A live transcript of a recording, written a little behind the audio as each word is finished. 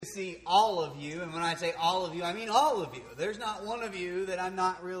see all of you, and when I say all of you, I mean all of you. There's not one of you that I'm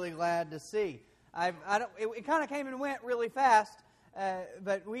not really glad to see. It kind of came and went really fast,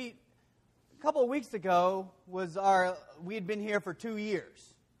 but a couple of weeks ago we had been here for 2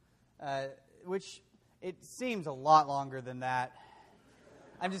 years, which it seems a lot longer than that.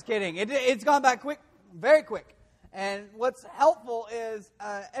 I'm just kidding. It's gone by quick, very quick. And what's helpful is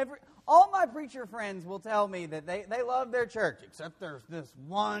all my preacher friends will tell me that they love their church, except there's this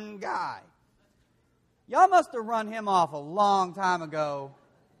one guy. Y'all must have run him off a long time ago,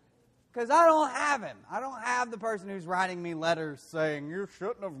 because I don't have him. I don't have the person who's writing me letters saying, you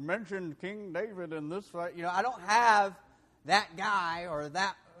shouldn't have mentioned King David in this fight. I don't have that guy or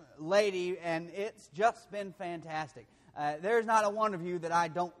that lady, and it's just been fantastic. There's not a one of you that I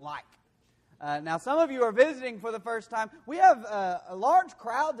don't like. Now, some of you are visiting for the first time. We have a large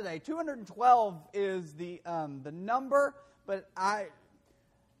crowd today. 212 is the number, but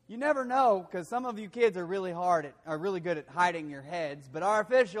you never know, because some of you kids are really good at hiding your heads. But our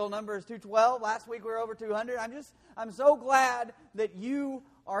official number is 212. Last week we were over 200. I'm so glad that you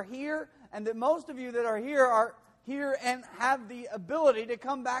are here, and that most of you that are here and have the ability to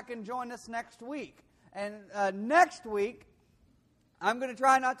come back and join us next week. And next week, I'm going to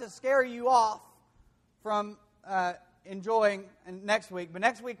try not to scare you off from enjoying next week. But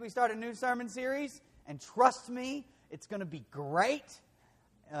next week we start a new sermon series, and trust me, it's going to be great.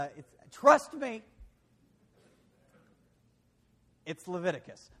 Trust me, it's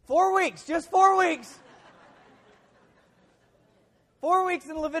Leviticus. 4 weeks, just 4 weeks. 4 weeks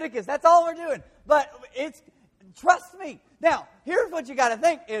in Leviticus, that's all we're doing. But trust me. Now, here's what you got to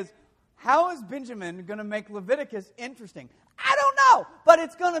think is, how is Benjamin going to make Leviticus interesting? I don't know, but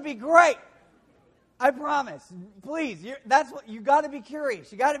it's going to be great. I promise. Please, that's what you got to be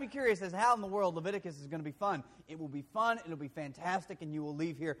curious. You got to be curious as to how in the world Leviticus is going to be fun. It will be fun. It'll be fantastic, and you will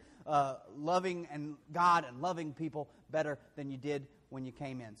leave here loving and God and loving people better than you did when you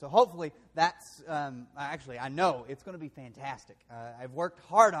came in. So hopefully that's I know it's going to be fantastic. I've worked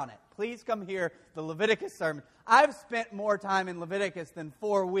hard on it. Please come hear the Leviticus sermon. I've spent more time in Leviticus than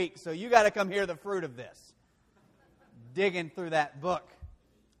 4 weeks, so you got to come hear the fruit of this. Digging through that book.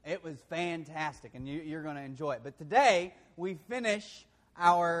 It was fantastic, and you're going to enjoy it. But today, we finish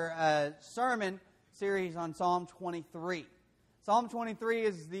our sermon series on Psalm 23. Psalm 23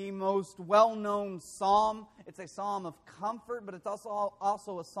 is the most well-known psalm. It's a psalm of comfort, but it's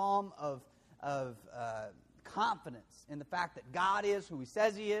also a psalm of confidence in the fact that God is who He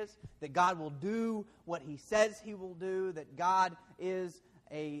says He is, that God will do what He says He will do, that God is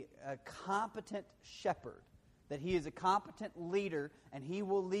a competent shepherd, that He is a competent leader, and He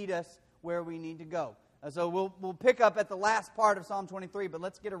will lead us where we need to go. So we'll pick up at the last part of Psalm 23, but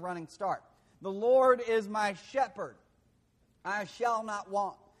let's get a running start. The Lord is my shepherd. I shall not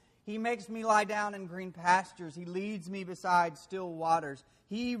want. He makes me lie down in green pastures. He leads me beside still waters.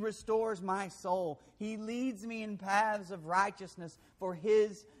 He restores my soul. He leads me in paths of righteousness for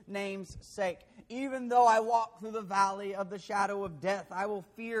His name's sake. Even though I walk through the valley of the shadow of death, I will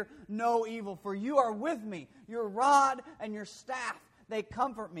fear no evil, for You are with me. Your rod and Your staff, they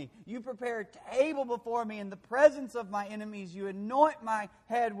comfort me. You prepare a table before me in the presence of my enemies. You anoint my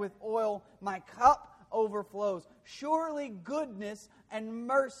head with oil. My cup overflows. Surely goodness and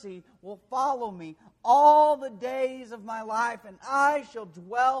mercy will follow me all the days of my life, and I shall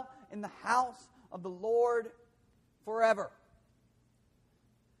dwell in the house of the Lord forever.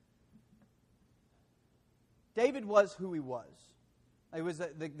 David was who he was. He was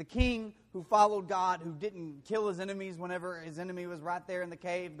the king who followed God, who didn't kill his enemies whenever his enemy was right there in the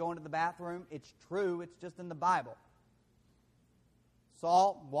cave going to the bathroom. It's true. It's just in the Bible.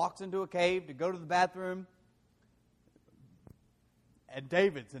 Saul walks into a cave to go to the bathroom, and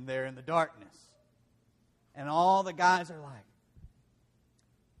David's in there in the darkness. And all the guys are like,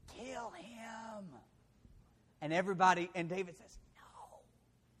 kill him. And David says, no,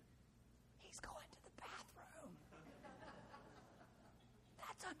 he's going to the bathroom.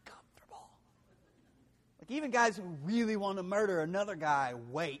 That's uncomfortable. Like, even guys who really want to murder another guy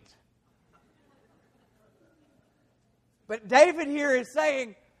wait. But David here is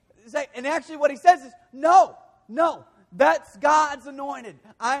saying, and actually what he says is, no, that's God's anointed.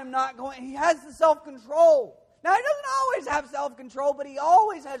 I am not going. He has the self-control. Now, he doesn't always have self-control, but he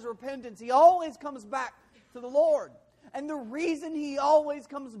always has repentance. He always comes back to the Lord. And the reason he always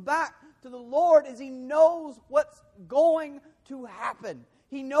comes back to the Lord is he knows what's going to happen.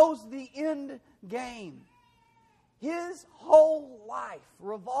 He knows the end game. His whole life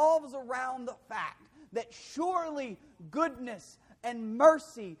revolves around the fact that surely goodness and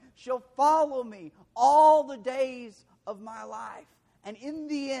mercy shall follow me all the days of my life, And in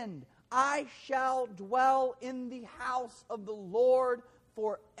the end, I shall dwell in the house of the Lord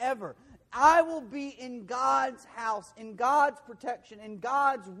forever. I will be in God's house, in God's protection, in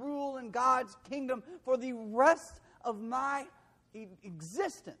God's rule, in God's kingdom for the rest of my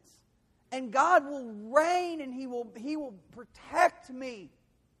existence. And God will reign and He will protect me.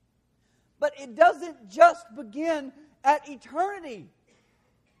 But it doesn't just begin at eternity.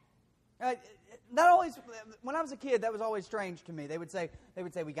 That always, when I was a kid, that was always strange to me. They would say,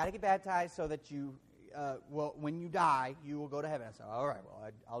 we got to get baptized so that you, when you die, you will go to heaven. I said, all right,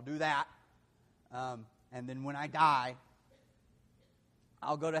 well, I'll do that. And then when I die,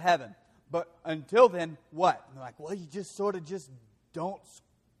 I'll go to heaven. But until then, what? And they're like, well, you just sort of just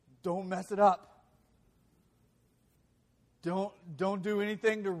don't mess it up. Don't do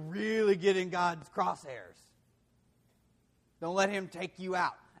anything to really get in God's crosshairs. Don't let Him take you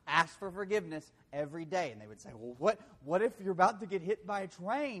out. Ask for forgiveness every day. And they would say, well, what if you're about to get hit by a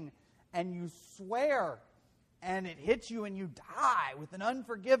train and you swear and it hits you and you die with an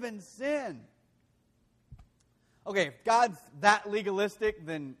unforgiven sin? Okay, if God's that legalistic,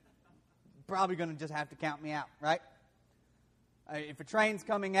 then probably going to just have to count me out, right? If a train's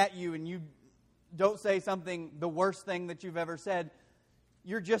coming at you and you don't say something, the worst thing that you've ever said,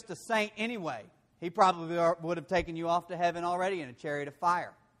 you're just a saint anyway. He probably would have taken you off to heaven already in a chariot of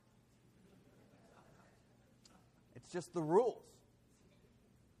fire. It's just the rules.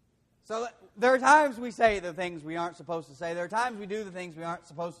 So there are times we say the things we aren't supposed to say. There are times we do the things we aren't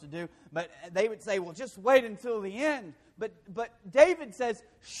supposed to do. But they would say, well, just wait until the end. But David says,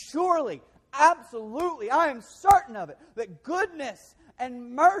 surely, absolutely, I am certain of it, that goodness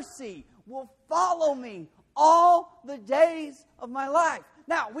and mercy will follow me all the days of my life.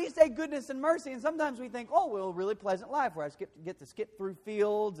 Now, we say goodness and mercy, and sometimes we think, oh, well, a really pleasant life where I get to skip through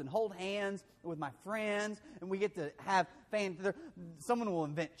fields and hold hands with my friends, and we get to have someone will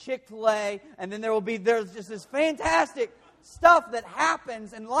invent Chick-fil-A, and then there's just this fantastic stuff that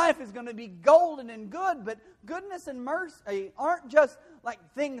happens, and life is going to be golden and good. But goodness and mercy aren't just like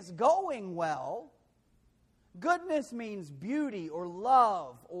things going well. Goodness means beauty or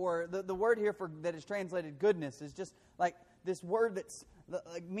love, or the word here that is translated goodness is just like this word that's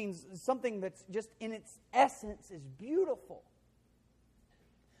means something that's just in its essence is beautiful.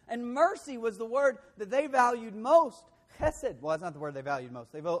 And mercy was the word that they valued most. Chesed. Well, that's not the word they valued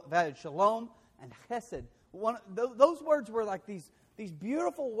most. They valued shalom and chesed. Those words were like these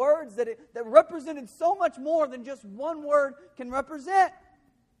beautiful words that represented so much more than just one word can represent.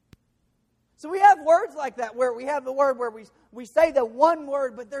 So we have words like that where we have the word where we say the one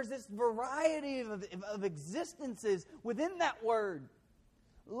word, but there's this variety of existences within that word.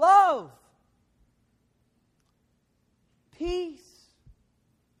 Love, peace,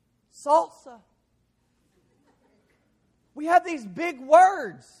 salsa. We have these big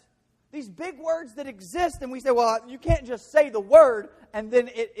words that exist, and we say, well, you can't just say the word and then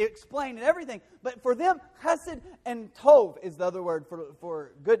it explain everything. But for them, chesed and tov is the other word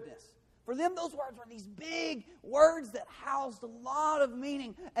for goodness. For them, those words were these big words that housed a lot of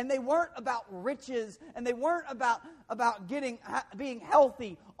meaning. And they weren't about riches. And they weren't about being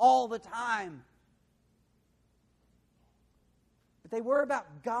healthy all the time. But they were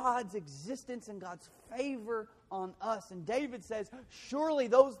about God's existence and God's favor on us. And David says, surely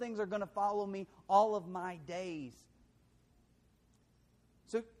those things are going to follow me all of my days.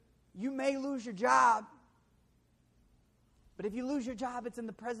 So you may lose your job. But if you lose your job, it's in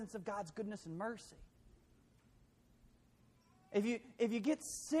the presence of God's goodness and mercy. If you get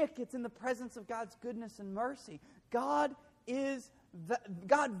sick, it's in the presence of God's goodness and mercy. God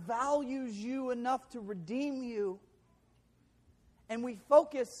values you enough to redeem you. And we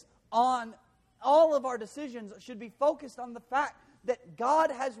focus on, all of our decisions should be focused on the fact that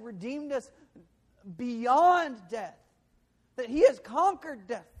God has redeemed us beyond death. That He has conquered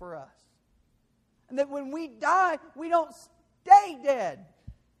death for us. And that when we die, we don't stay dead.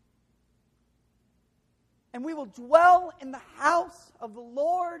 And we will dwell in the house of the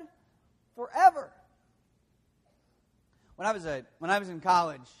Lord forever. When I was in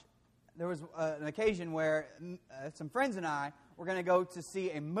college, there was an occasion where some friends and I were going to go to see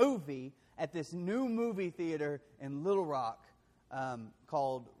a movie at this new movie theater in Little Rock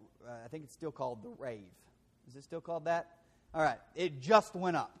called, I think it's still called The Rave. Is it still called that? All right. It just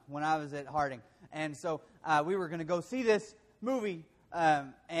went up when I was at Harding. And so we were going to go see this movie,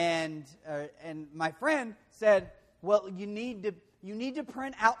 and my friend said, well, you need to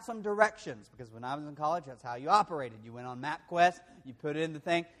print out some directions, because when I was in college, that's how you operated. You went on MapQuest, you put it in the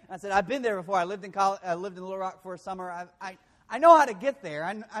thing. And I said, I've been there before. I lived in Little Rock for a summer. I know how to get there.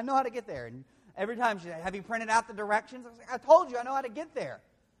 I know how to get there. every time she said, have you printed out the directions? I was like, I told you, I know how to get there.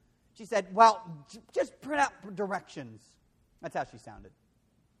 She said, well, just print out directions. That's how she sounded.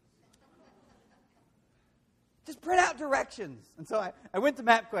 Just print out directions. And so I went to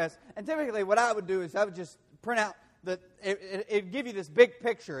MapQuest, and typically what I would do is I would just print out, it'd give you this big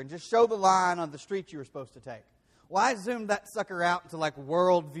picture and just show the line on the street you were supposed to take. Well, I zoomed that sucker out to like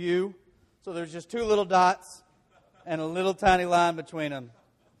world view, so there's just two little dots and a little tiny line between them.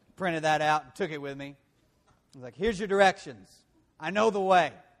 Printed that out and took it with me. I was like, here's your directions. I know the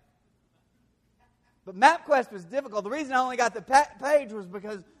way. But MapQuest was difficult. The reason I only got the page was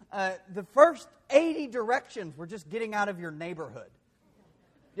because the first 80 directions were just getting out of your neighborhood.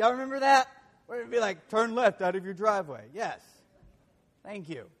 Y'all remember that? Where it would be like, turn left out of your driveway. Yes. Thank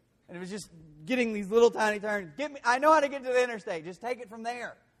you. And it was just getting these little tiny turns. I know how to get to the interstate. Just take it from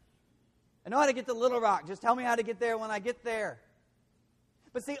there. I know how to get to Little Rock. Just tell me how to get there when I get there.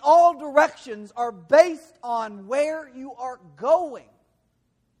 But see, all directions are based on where you are going.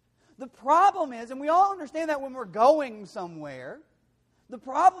 The problem is, and we all understand that when we're going somewhere, the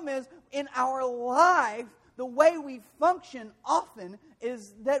problem is in our life, the way we function often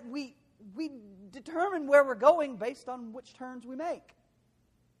is that we determine where we're going based on which turns we make,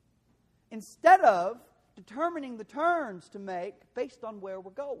 instead of determining the turns to make based on where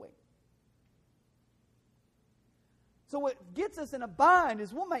we're going. So what gets us in a bind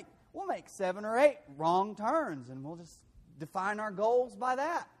is we'll make 7 or 8 wrong turns, and we'll just define our goals by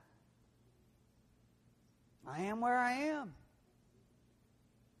that. I am where I am.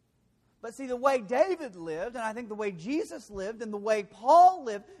 But see, the way David lived, and I think the way Jesus lived, and the way Paul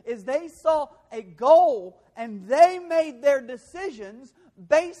lived, is they saw a goal, and they made their decisions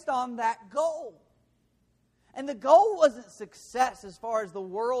based on that goal. And the goal wasn't success as far as the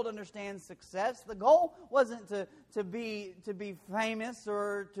world understands success. The goal wasn't to be famous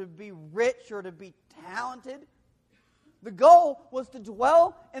or to be rich or to be talented. The goal was to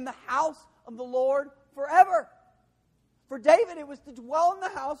dwell in the house of the Lord forever. For David, it was to dwell in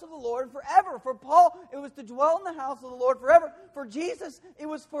the house of the Lord forever. For Paul, it was to dwell in the house of the Lord forever. For Jesus, it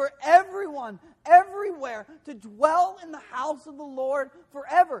was for everyone, everywhere, to dwell in the house of the Lord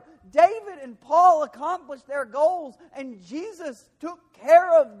forever. David and Paul accomplished their goals, and Jesus took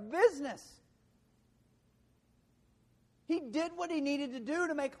care of business. He did what he needed to do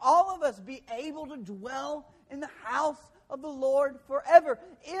to make all of us be able to dwell in the house of the Lord forever.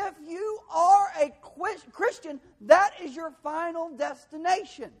 If you are a Christian, that is your final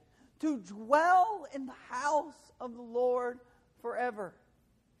destination, to dwell in the house of the Lord forever.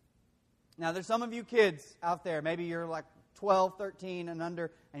 Now, there's some of you kids out there, maybe you're like 12, 13 and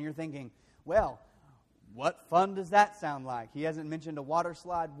under, and you're thinking, well, what fun does that sound like? He hasn't mentioned a water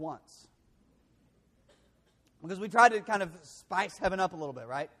slide once. Because we try to kind of spice heaven up a little bit,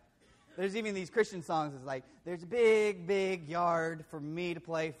 right? There's even these Christian songs that's like, there's a big, big yard for me to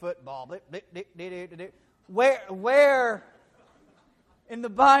play football. Where in the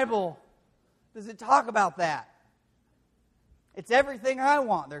Bible does it talk about that? It's everything I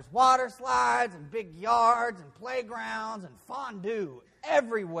want. There's water slides and big yards and playgrounds and fondue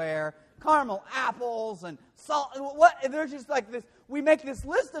everywhere. Caramel apples and salt. What? And there's just like this. We make this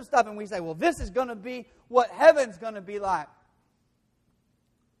list of stuff and we say, well, this is going to be what heaven's going to be like.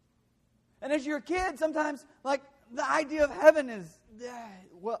 And as you're a kid, sometimes, like, the idea of heaven is,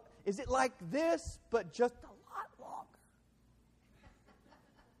 well, is it like this, but just a lot longer?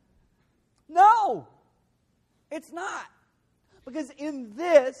 No, it's not. Because in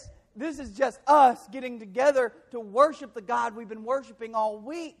this is just us getting together to worship the God we've been worshiping all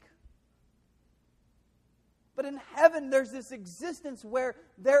week. But in heaven, there's this existence where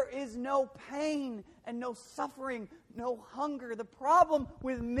there is no pain and no suffering, no hunger. The problem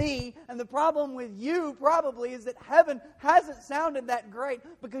with me and the problem with you probably is that heaven hasn't sounded that great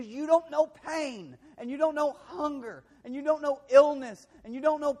because you don't know pain and you don't know hunger and you don't know illness and you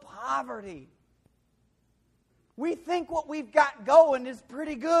don't know poverty. We think what we've got going is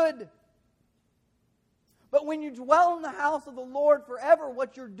pretty good. But when you dwell in the house of the Lord forever,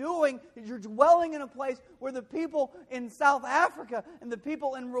 what you're doing is you're dwelling in a place where the people in South Africa and the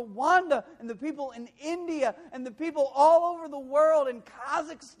people in Rwanda and the people in India and the people all over the world in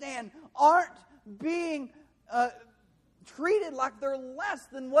Kazakhstan aren't being treated like they're less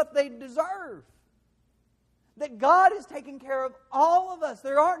than what they deserve. That God is taking care of all of us.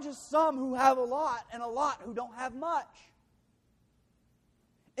 There aren't just some who have a lot and a lot who don't have much.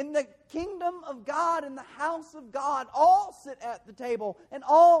 In the kingdom of God, in the house of God, all sit at the table and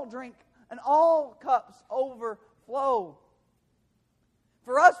all drink and all cups overflow.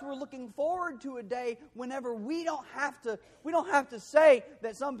 For us, we're looking forward to a day whenever we don't have to say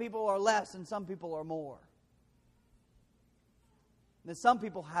that some people are less and some people are more. That some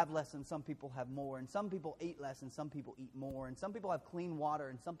people have less and some people have more, and some people eat less and some people eat more, and some people have clean water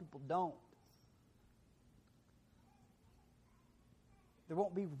and some people don't. There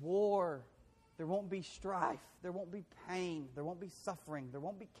won't be war. There won't be strife. There won't be pain. There won't be suffering. There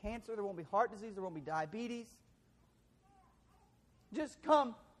won't be cancer. There won't be heart disease. There won't be diabetes. Just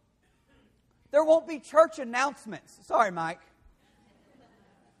come. There won't be church announcements. Sorry, Mike.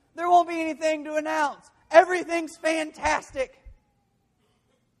 There won't be anything to announce. Everything's fantastic.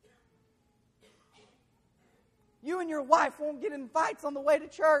 You and your wife won't get in fights on the way to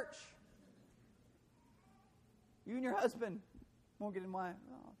church. You and your husband won't get in fights.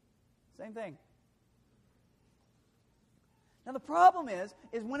 Oh, same thing. Now the problem is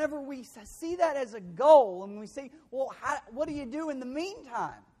whenever we see that as a goal and we say, well, what do you do in the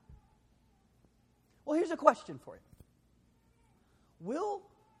meantime? Well, here's a question for you. Will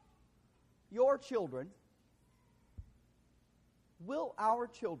our children,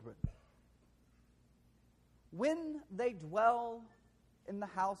 when they dwell in the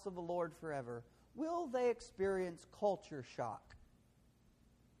house of the Lord forever, will they experience culture shock?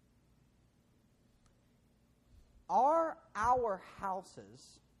 Are our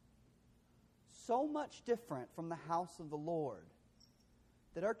houses so much different from the house of the Lord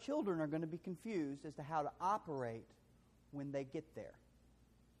that our children are going to be confused as to how to operate when they get there?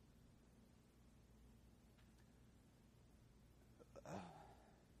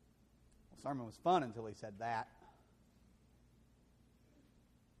 The sermon was fun until he said that.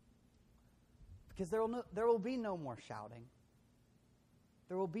 Because there will be no more shouting.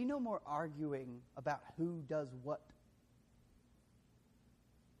 There will be no more arguing about who does what.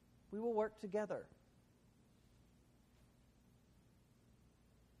 We will work together.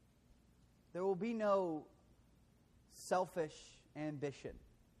 There will be no selfish ambition.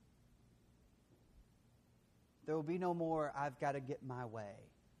 There will be no more, I've got to get my way.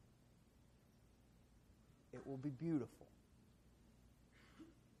 It will be beautiful.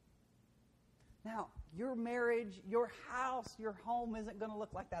 Now, your marriage, your house, your home isn't going to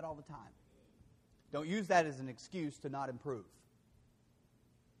look like that all the time. Don't use that as an excuse to not improve.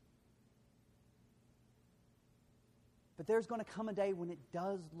 But there's going to come a day when it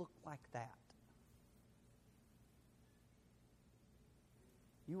does look like that.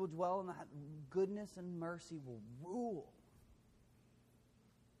 You will dwell in that. Goodness and mercy will rule,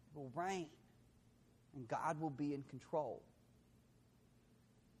 will reign, and God will be in control.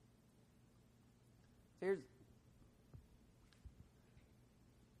 Here's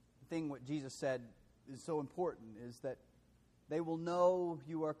the thing what Jesus said is so important, is that they will know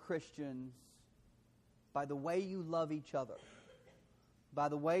you are Christians by the way you love each other, by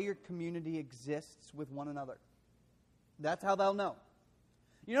the way your community exists with one another. That's how they'll know.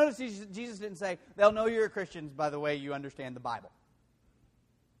 You notice Jesus didn't say, they'll know you're Christians by the way you understand the Bible.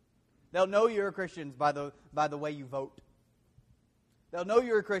 They'll know you're Christians by the way you vote. They'll know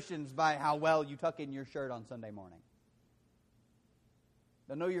you're Christians by how well you tuck in your shirt on Sunday morning.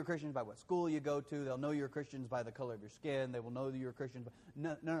 They'll know you're Christians by what school you go to. They'll know you're Christians by the color of your skin. They will know that you're Christians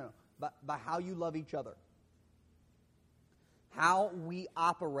by how you love each other. How we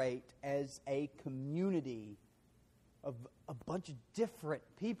operate as a community of a bunch of different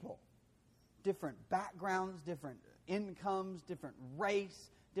people. Different backgrounds, different incomes, different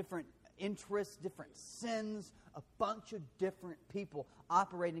race, different interests, different sins, a bunch of different people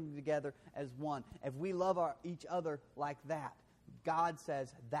operating together as one. If we love each other like that, God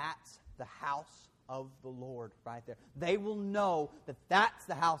says that's the house of the Lord right there. They will know that that's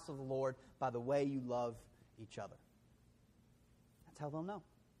the house of the Lord by the way you love each other. That's how they'll know.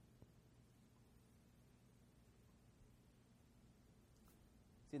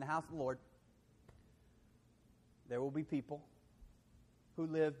 See, in the house of the Lord, there will be people who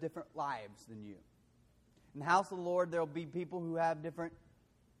live different lives than you. In the house of the Lord, there will be people who have different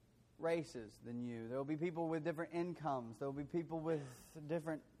races than you. There will be people with different incomes. There will be people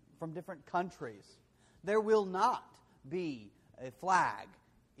from different countries. There will not be a flag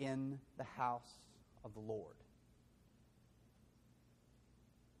in the house of the Lord.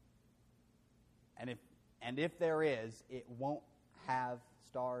 And if there is, it won't have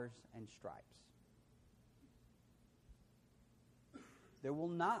stars and stripes. There will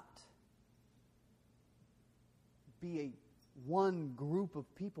not be one group of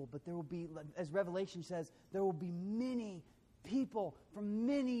people, but there will be, as Revelation says, there will be many people from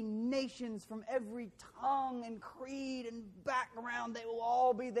many nations, from every tongue and creed and background. They will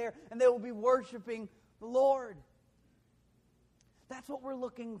all be there, and they will be worshiping the Lord. That's what we're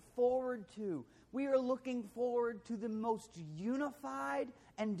looking forward to. We are looking forward to the most unified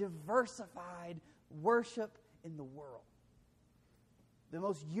and diversified worship in the world. The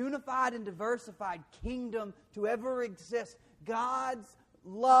most unified and diversified kingdom to ever exist. God's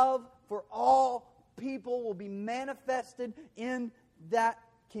love for all people will be manifested in that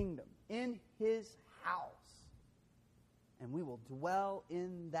kingdom, in His house. And we will dwell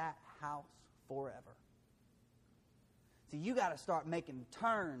in that house forever. See, you got to start making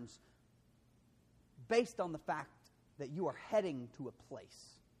turns based on the fact that you are heading to a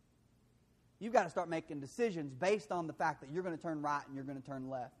place. You've got to start making decisions based on the fact that you're going to turn right and you're going to turn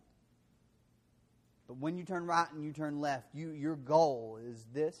left. But when you turn right and you turn left, your goal is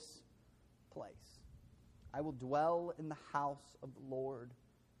this place. I will dwell in the house of the Lord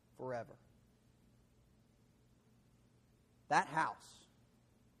forever. That house,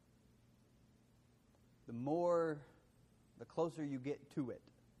 the closer you get to it,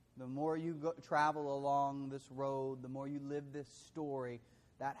 the more you travel along this road, the more you live this story,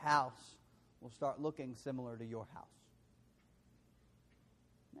 that house will start looking similar to your house.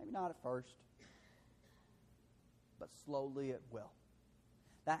 Maybe not at first, but slowly it will.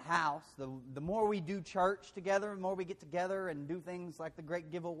 That house, the more we do church together, the more we get together and do things like the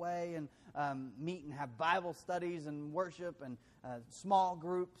Great Giveaway and meet and have Bible studies and worship and small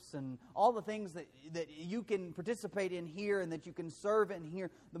groups and all the things that you can participate in here and that you can serve in here,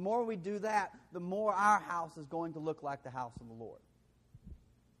 the more we do that, the more our house is going to look like the house of the Lord.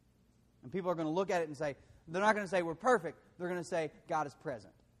 And people are going to look at it and say, they're not going to say we're perfect, they're going to say God is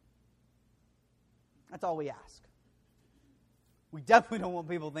present. That's all we ask. We definitely don't want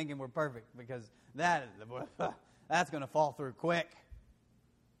people thinking we're perfect because that's going to fall through quick.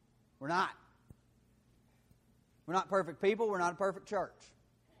 We're not. We're not perfect people. We're not a perfect church.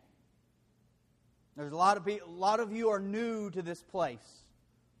 There's a lot of you are new to this place.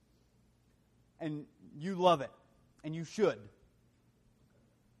 And you love it. And you should.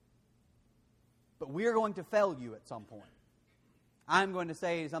 But we are going to fail you at some point. I'm going to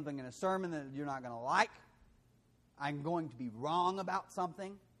say something in a sermon that you're not going to like. I'm going to be wrong about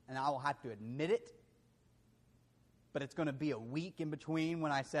something, and I will have to admit it. But it's going to be a week in between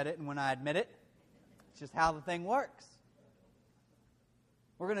when I said it and when I admit it. It's just how the thing works.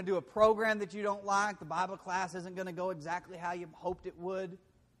 We're going to do a program that you don't like. The Bible class isn't going to go exactly how you hoped it would.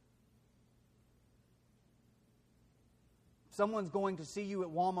 Someone's going to see you at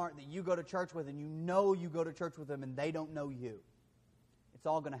Walmart that you go to church with, and you know you go to church with them, and they don't know you. It's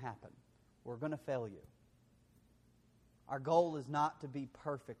all going to happen. We're going to fail you. Our goal is not to be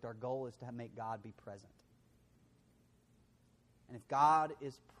perfect. Our goal is to make God be present. And if God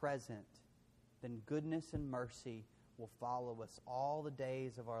is present, then goodness and mercy will follow us all the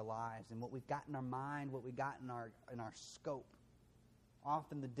days of our lives. And what we've got in our mind, what we've got in our scope,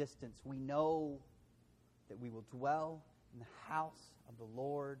 off in the distance, we know that we will dwell in the house of the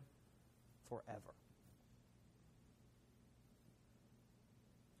Lord forever.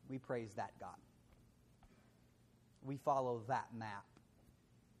 We praise that God. We follow that map.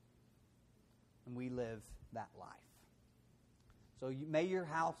 And we live that life. So may your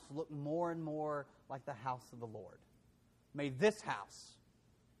house look more and more like the house of the Lord. May this house,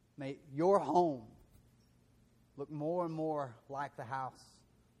 may your home look more and more like the house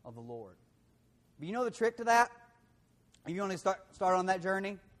of the Lord. But you know the trick to that? If you want to start on that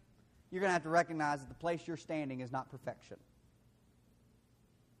journey, you're going to have to recognize that the place you're standing is not perfection.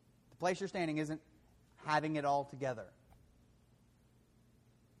 The place you're standing isn't having it all together.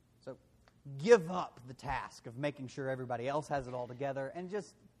 So give up the task of making sure everybody else has it all together and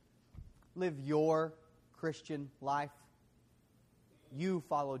just live your Christian life. You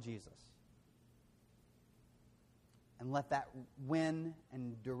follow Jesus. And let that win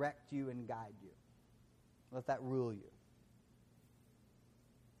and direct you and guide you. Let that rule you.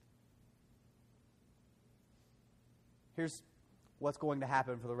 Here's what's going to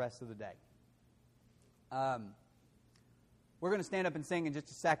happen for the rest of the day. We're going to stand up and sing in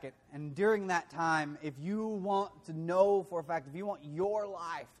just a second. And during that time, if you want to know for a fact, if you want your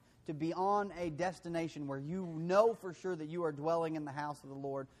life to be on a destination where you know for sure that you are dwelling in the house of the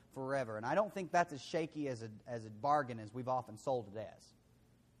Lord forever. And I don't think that's as shaky as a bargain as we've often sold it as.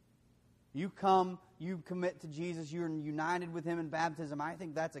 You come, you commit to Jesus, you're united with Him in baptism. I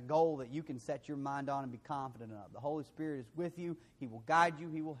think that's a goal that you can set your mind on and be confident of. The Holy Spirit is with you. He will guide you.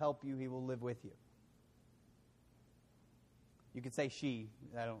 He will help you. He will live with you. You could say she.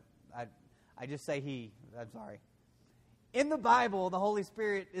 I just say he. I'm sorry. In the Bible, the Holy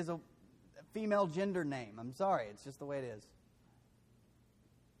Spirit is a female gender name. I'm sorry. It's just the way it is.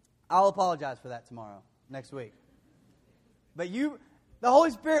 I'll apologize for that next week. But the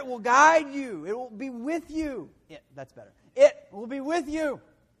Holy Spirit will guide you. It will be with you. That's better. It will be with you.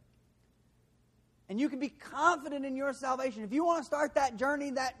 And you can be confident in your salvation. If you want to start that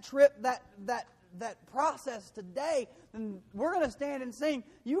journey, that trip, that process today, then we're going to stand and sing.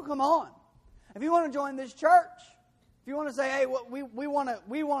 You come on. If you want to join this church, if you want to say, hey, we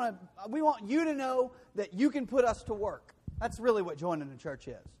want you to know that you can put us to work. That's really what joining the church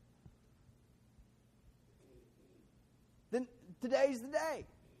is. Then today's the day.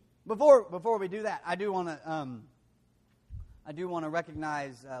 Before we do that, I do want to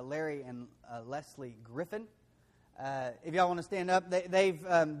recognize Larry and Leslie Griffin. If y'all want to stand up,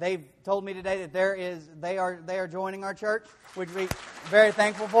 they've told me today that they are joining our church, which we're very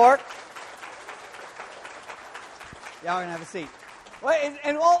thankful for. Y'all are gonna have a seat. Well,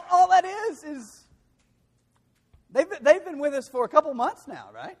 and all that is they've been with us for a couple months now,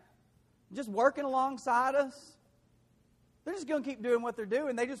 right? Just working alongside us. They're just going to keep doing what they're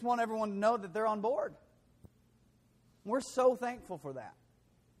doing. They just want everyone to know that they're on board. We're so thankful for that.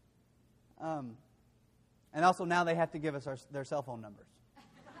 And also now they have to give us their cell phone numbers.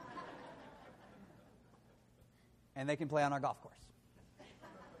 And they can play on our golf course.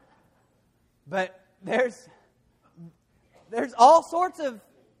 But there's all sorts of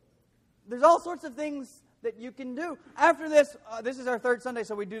things that you can do. After this, this is our third Sunday,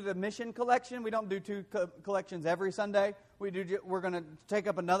 so we do the mission collection. We don't do two collections every Sunday. We're going to take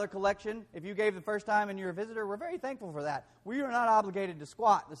up another collection. If you gave the first time and you're a visitor, we're very thankful for that. We are not obligated to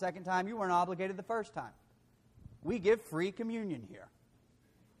squat the second time. You weren't obligated the first time. We give free communion here.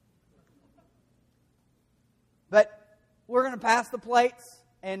 But we're going to pass the plates,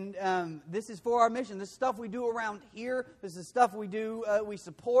 and this is for our mission. This is stuff we do around here. This is stuff we do. We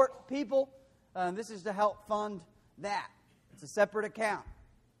support people. This is to help fund that. It's a separate account.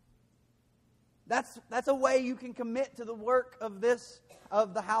 That's a way you can commit to the work of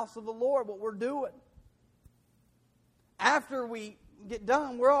the house of the Lord, what we're doing. After we get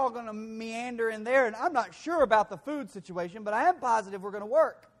done, we're all going to meander in there, and I'm not sure about the food situation, but I am positive we're going to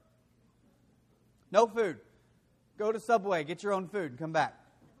work. No food. Go to Subway, get your own food, and come back.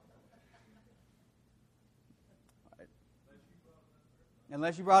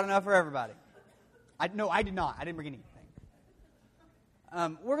 Unless you brought enough for everybody. No, I did not. I didn't bring anything.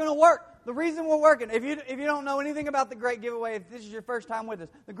 We're going to work. The reason we're working, if you don't know anything about the Great Giveaway, if this is your first time with us,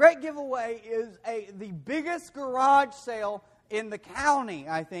 the Great Giveaway is the biggest garage sale in the county,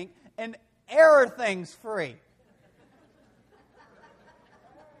 I think, and everything's free.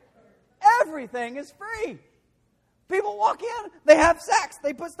 Everything is free. People walk in, they have sacks,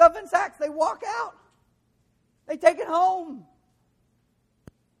 they put stuff in sacks, they walk out. They take it home.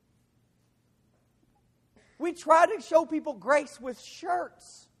 We try to show people grace with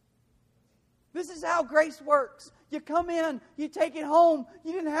shirts. This is how grace works. You come in, you take it home.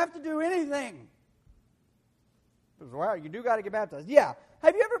 You didn't have to do anything. Well, you do got to get baptized. Yeah.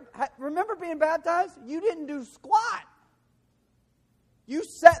 Have you ever remember being baptized? You didn't do squat. You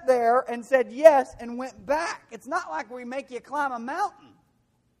sat there and said yes and went back. It's not like we make you climb a mountain.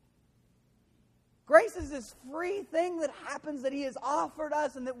 Grace is this free thing that happens that He has offered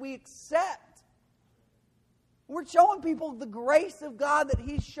us and that we accept. We're showing people the grace of God that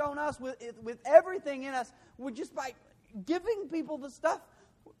He's shown us with everything in us. We're just by giving people the stuff.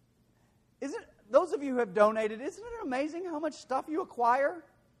 Those of you who have donated, isn't it amazing how much stuff you acquire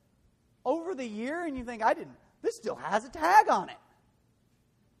over the year? And you think, this still has a tag on it.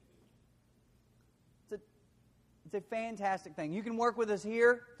 It's a fantastic thing. You can work with us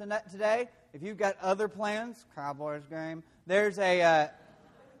here today. If you've got other plans, Cowboys game, there's a...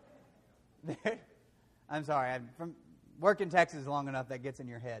 I'm sorry, I'm from working in Texas long enough that gets in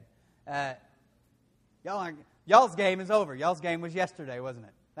your head. Y'all's game is over. Y'all's game was yesterday, wasn't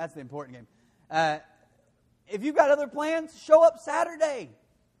it? That's the important game. If you've got other plans, show up Saturday.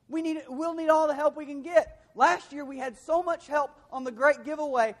 We'll need all the help we can get. Last year we had so much help on the Great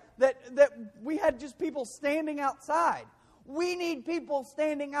Giveaway that we had just people standing outside. We need people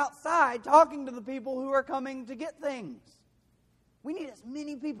standing outside talking to the people who are coming to get things. We need as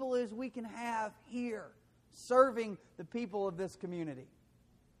many people as we can have here serving the people of this community.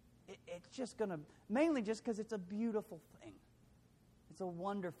 It's just going to, mainly just because it's a beautiful thing. It's a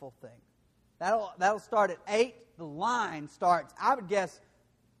wonderful thing. That'll start at 8. The line starts, I would guess,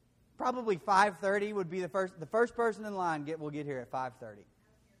 probably 5:30 would be the first person in line will get here at 5:30.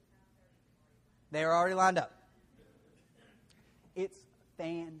 They're already lined up. It's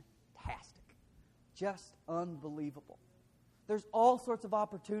fantastic. Just unbelievable. There's all sorts of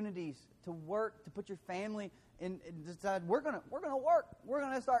opportunities to work, to put your family in, and decide we're gonna work. We're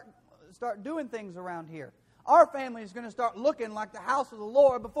gonna start doing things around here. Our family is going to start looking like the house of the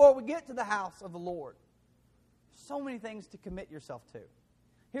Lord before we get to the house of the Lord. So many things to commit yourself to.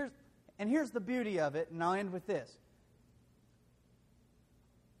 Here's the beauty of it, and I'll end with this.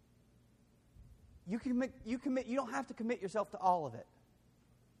 You don't have to commit yourself to all of it.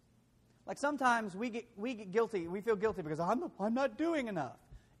 Like sometimes we get guilty. We feel guilty because I'm not doing enough.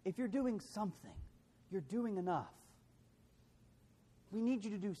 If you're doing something, you're doing enough. We need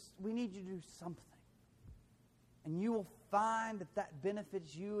you to do something. And you will find that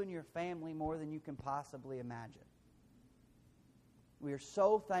benefits you and your family more than you can possibly imagine. We are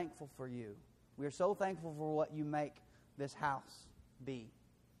so thankful for you. We are so thankful for what you make this house be.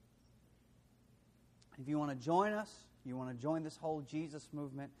 If you want to join us, you want to join this whole Jesus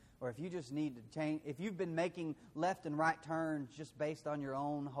movement, or if you just need to change, if you've been making left and right turns just based on your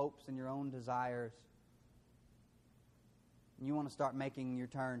own hopes and your own desires, and you want to start making your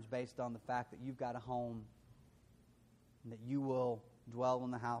turns based on the fact that you've got a home and that you will dwell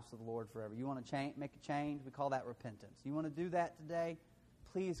in the house of the Lord forever. You want to make a change? We call that repentance. You want to do that today?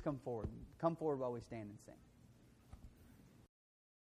 Please come forward. Come forward while we stand and sing.